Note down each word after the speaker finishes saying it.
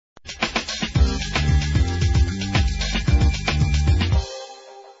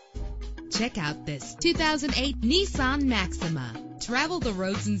Check out this 2008 Nissan Maxima. Travel the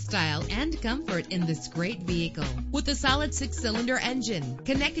roads in style and comfort in this great vehicle. With a solid 6-cylinder engine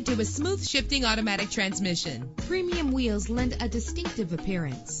connected to a smooth shifting automatic transmission. Premium wheels lend a distinctive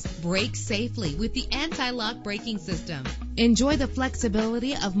appearance. Brake safely with the anti-lock braking system. Enjoy the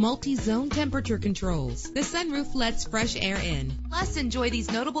flexibility of multi-zone temperature controls. The sunroof lets fresh air in. Plus, enjoy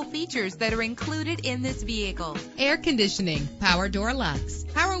these notable features that are included in this vehicle: air conditioning, power door locks,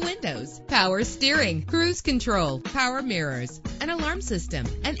 power windows, power steering, cruise control, power mirrors, an alarm system,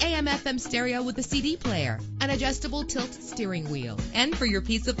 an AM/FM stereo with a CD player, an adjustable tilt steering wheel. And for your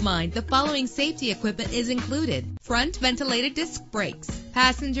peace of mind, the following safety equipment is included: front ventilated disc brakes,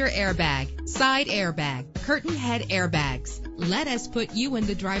 passenger airbag, side airbag, curtain head airbags. Let us put you in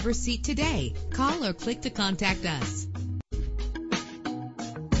the driver's seat today. Call or click to contact us.